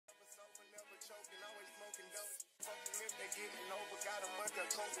getting over, got a month of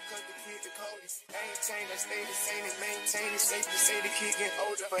coke because the kid the coldest. Ain't changed, I stay the same and maintain it. Safe to say the kid getting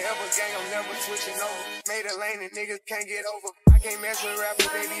older. Forever gang, I'm never switching over. Made a lane and niggas can't get over. I can't mess with rappers,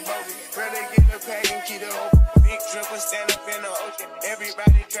 they be bogus. Rather get the pack and keep it open. Big dripper stand up in the ocean.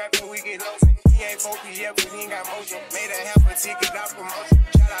 Everybody trapping, we get lost. He ain't focused yet, but he ain't got motion. Made a half a ticket, not promotion.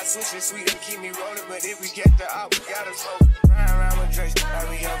 Shout out switching sweet and keep me rolling. But if we get the out, we gotta smoke. Ride around with Drake,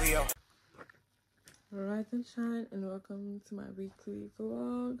 like we OVO. Rise and shine, and welcome to my weekly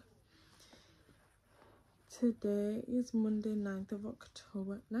vlog. Today is Monday, 9th of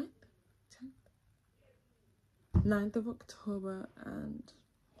October. 9th? 10th? 9th of October, and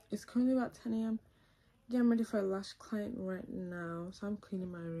it's currently about 10 a.m. Yeah, I'm ready for a lash client right now, so I'm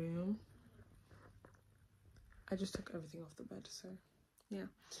cleaning my room. I just took everything off the bed, so yeah.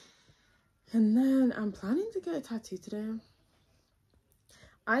 And then I'm planning to get a tattoo today.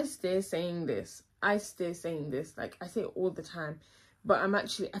 I stay saying this, like I say it all the time, but I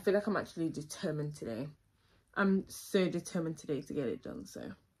feel like I'm actually determined today. I'm so determined today to get it done,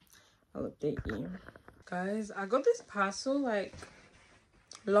 so I'll update you. Guys, I got this parcel like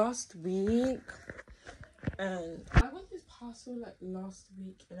last week, and I haven't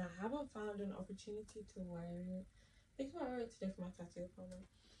found an opportunity to wear it. I think I'll wear it today for my tattoo appointment.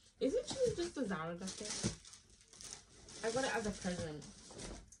 It's actually just a Zara jacket. I got it as a present.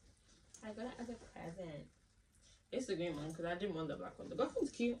 It's a green one because I didn't want the black one. The black one's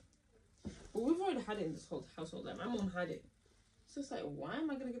cute, but we've already had it in this whole household. Like, my mom had it, so it's like, why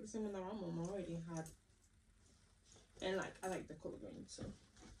am I gonna get the same one that my mom already had? And like, I like the color green, so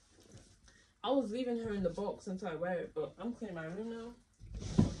I was leaving her in the box until I wear it. But I'm cleaning my room now.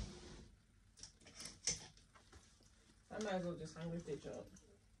 I might as well just hang this bitch up.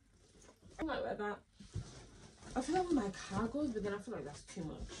 I might wear that. I feel like with my cargos, but then I feel like that's too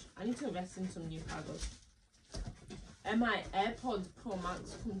much. I need to invest in some new cargos. And my AirPods Pro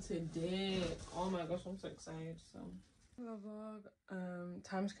Max come today. Oh my gosh, I'm so excited. So hello vlog.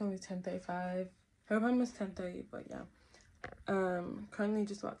 Time's currently 10:35. Her appointment's 10:30, but yeah. Currently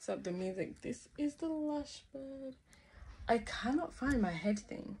just about to set up the music. This is the lash bed. I cannot find my head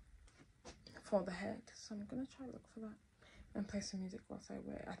thing for the head, so I'm gonna try to look for that and play some music whilst I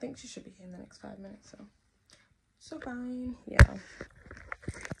wear it. I think she should be here in the next 5 minutes, so fine. Yeah.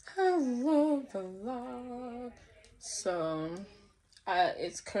 Hello vlog. So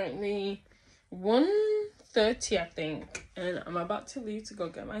it's currently 1:30, I think, and I'm about to leave to go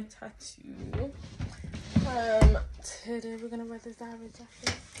get my tattoo. Today we're gonna wear the Zara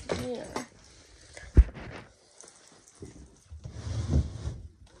jacket. Yeah.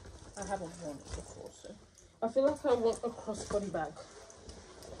 I haven't worn it before, so I feel like I want a crossbody bag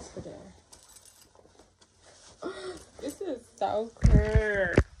today. This is so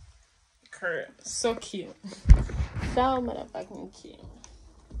so cute. So motherfucking cute.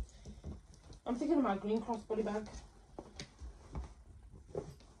 I'm thinking of my green crossbody bag.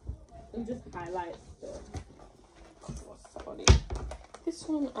 And just highlight the crossbody. This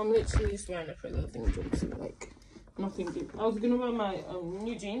one, I'm literally just wearing a pretty little thing jumpsuit, like nothing deep. I was gonna wear my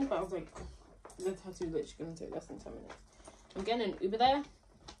new jeans, but I was like, the tattoo literally gonna take less than 10 minutes. I'm getting an Uber there.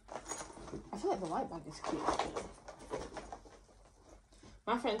 I feel like the white bag is cute.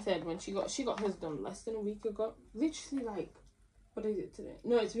 My friend said when she got hers done less than a week ago. Literally, like, what is it today?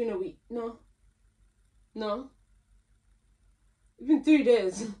 No, it's been a week. No. It's been 3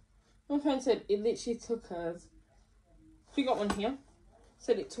 days. My friend said it literally took hers. She got one here.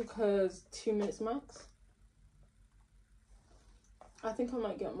 Said it took hers 2 minutes max. I think I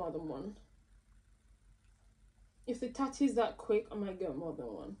might get more than one. If the tattoo's that quick, I might get more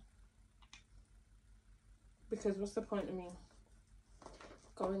than one. Because what's the point of me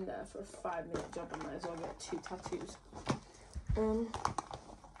going there for a 5-minute job? I might as well get 2 tattoos.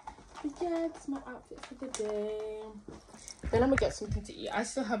 But yeah, that's my outfit for the day. Then I'm gonna get something to eat. I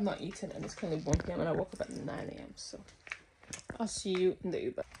still have not eaten, and it's currently 1 p.m. and I woke up at 9 a.m. So I'll see you in the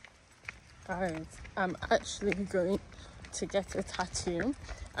Uber. Guys, I'm actually going to get a tattoo.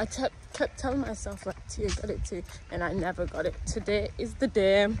 I kept telling myself, like, Tia, got it too, and I never got it. Today is the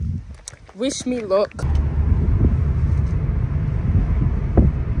day. Wish me luck.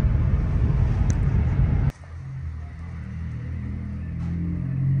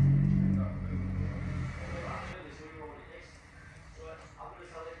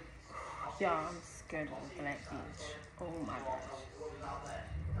 Yeah, I'm scared of Black Beach. Oh my gosh.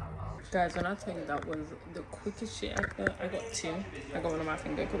 Guys, when I tell you that was the quickest shit I got 2. I got one on my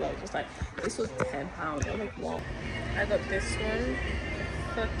finger because I was just like, this was £10. I was like, wow. I got this one,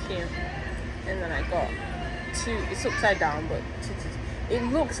 so cute. And then I got 2, it's upside down, but it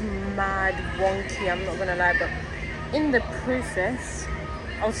looks mad wonky, I'm not gonna lie, but in the process,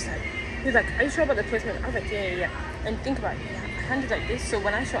 I was like, he was like, are you sure about the placement? I was like, yeah. And think about it, yeah, my hand is like this, so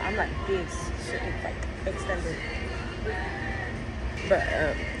when I show, I'm like this, so it's like extended. But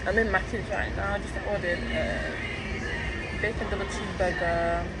I'm in Mackey's right now. I just ordered a bacon double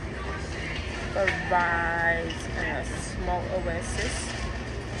cheeseburger, fries, and a small oasis.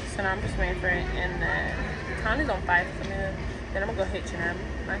 So now I'm just waiting for it, and then the count is on 5 for me. Then I'm gonna go H&M,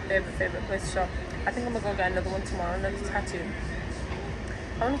 my favorite place to shop. I think I'm gonna go get another one tomorrow, another tattoo.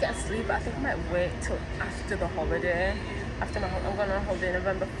 I want to get a sleep, but I think I might wait till after the holiday. I'm going on holiday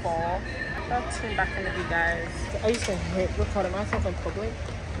November 4th. I'll tune back in with you guys. I used to hate recording myself in public,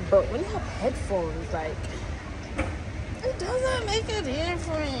 but when you have headphones, like, it doesn't make a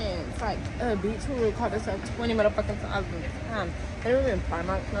difference. Like, a beach will record this at 20 motherfucking times. They're even in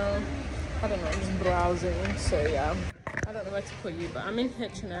Primark now. I don't know, I'm just browsing, so yeah. I don't know where to put you, but I'm in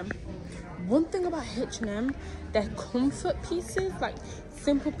H&M. One thing about H&M, their comfort pieces, like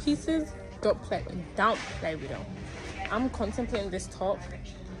simple pieces, don't play with them. I'm contemplating this top,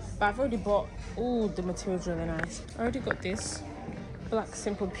 but I've already bought, the material's really nice. I already got this black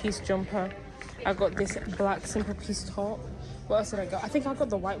simple piece jumper. I got this black simple piece top. What else did I get? I think I got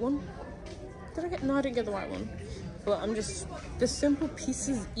the white one. No, I didn't get the white one. But the simple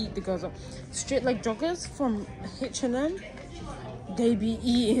pieces eat the girls up. Straight leg joggers from H&M, they be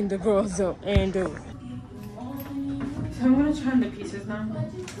eating the girls up. And so I'm gonna try on the pieces now.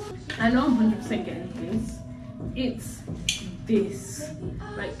 I know I'm 100% getting this. It's this.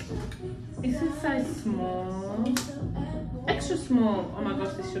 Like, it's a size small. Extra small. Oh my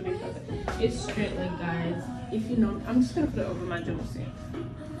gosh, this should be perfect. It's straight leg, guys. If you know, I'm just gonna put it over my jumpsuit.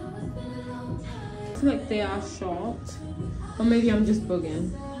 Like they are short, or maybe I'm just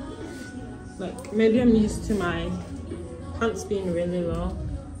bugging. Like maybe I'm used to my pants being really low,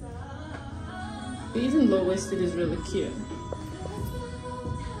 but even low-waisted is really cute.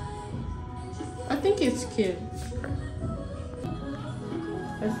 I think it's cute.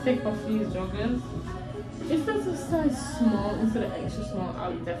 Let's take off these joggers. If there's a size small instead of extra small,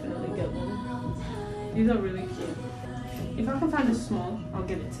 I'll definitely get one. These are really cute. If I can find a small, I'll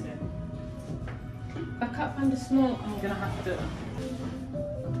get it today. If I can't find a small, I'm gonna have to.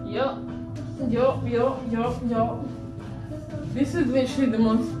 Yup. This is literally the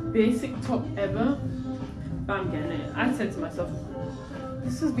most basic top ever, but I'm getting it. I said to myself,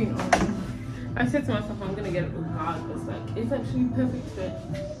 this has been awesome. I said to myself, I'm gonna get it regardless. Like, it's actually perfect fit.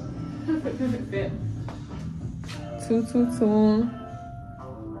 Perfect fit. 222.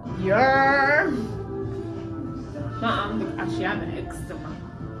 Yeah. Actually, I have an eczema.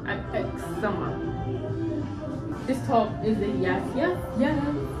 This top is a yes.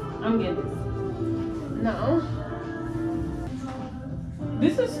 I'm getting this. No.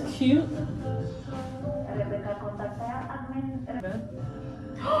 This is cute.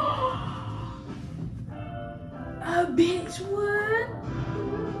 A bitch, what?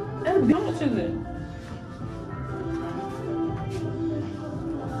 How much is it?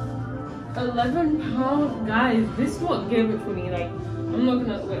 £11, guys. This is what gave it for me. Like, I'm not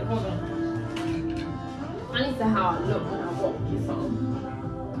gonna wait. Hold on. I need to how I look when I walk this on.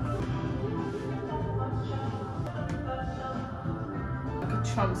 Like a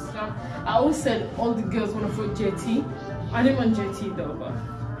Trump stamp. I always said all the girls want to foot JT. I didn't want JT though, but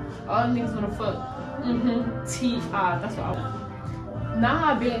all the niggas want to foot TR. That's what I want.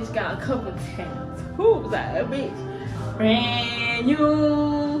 Now a bitch got a couple tens. Who was that? A bitch brand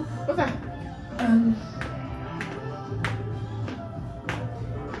new. What's that?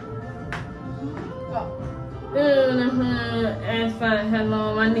 And fine,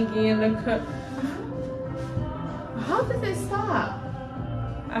 hello, my nigga in the cup. How did it start?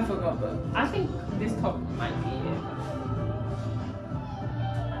 I forgot, but I think this top might be it.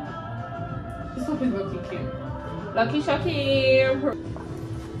 This top is looking cute. Lucky Shocky.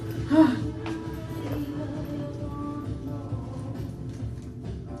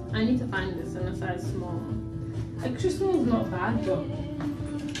 I need to find this in a size small. Extra small is not bad, but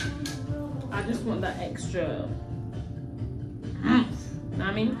I just want that extra.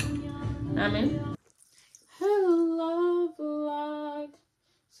 I mean. Hello, vlog.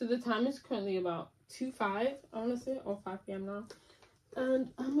 So the time is currently about 2:05, I want to say, or 5 p.m. now,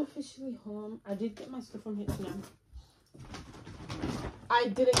 and I'm officially home. I did get my stuff from H&M. I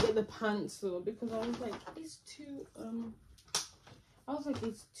didn't get the pants though because I was like, it's too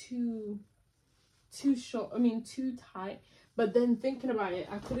it's too short. I mean, too tight. But then thinking about it,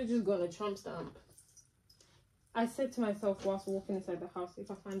 I could have just gotten a Trump stamp. I said to myself whilst walking inside the house, if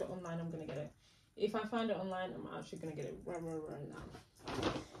I find it online, I'm gonna get it. If I find it online, I'm actually gonna get it right now.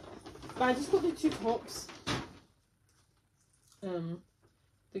 But I just got the two tops.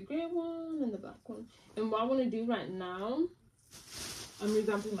 the grey one and the black one. And what I want to do right now, I'm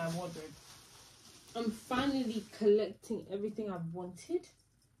revamping my wardrobe. I'm finally collecting everything I've wanted.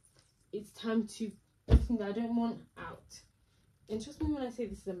 It's time to everything that I don't want out. And trust me when I say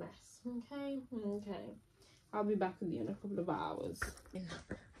this is a mess. Okay? I'll be back with you in a couple of hours.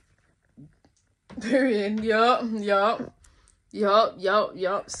 Period. Yup.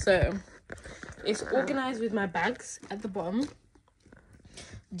 So it's organized with my bags at the bottom,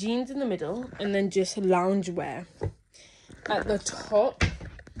 jeans in the middle, and then just loungewear at the top.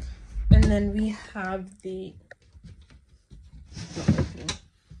 And then we have the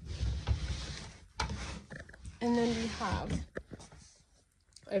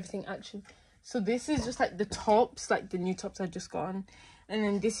everything actually. So this is just like the tops, like the new tops I just got on. And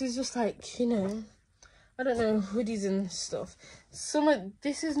then this is just like, you know, I don't know, hoodies and stuff.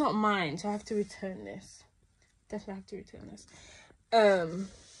 This is not mine, so I have to return this. Definitely have to return this. And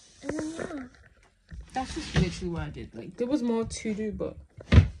then yeah, that's just literally what I did. Like, there was more to do, but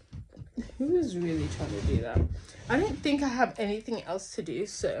who was really trying to do that? I don't think I have anything else to do,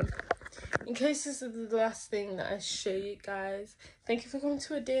 so in case this is the last thing that I show you guys, thank you for coming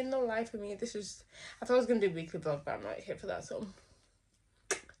to a day in the life with me. I thought I was gonna do a weekly vlog, but I'm not here for that, so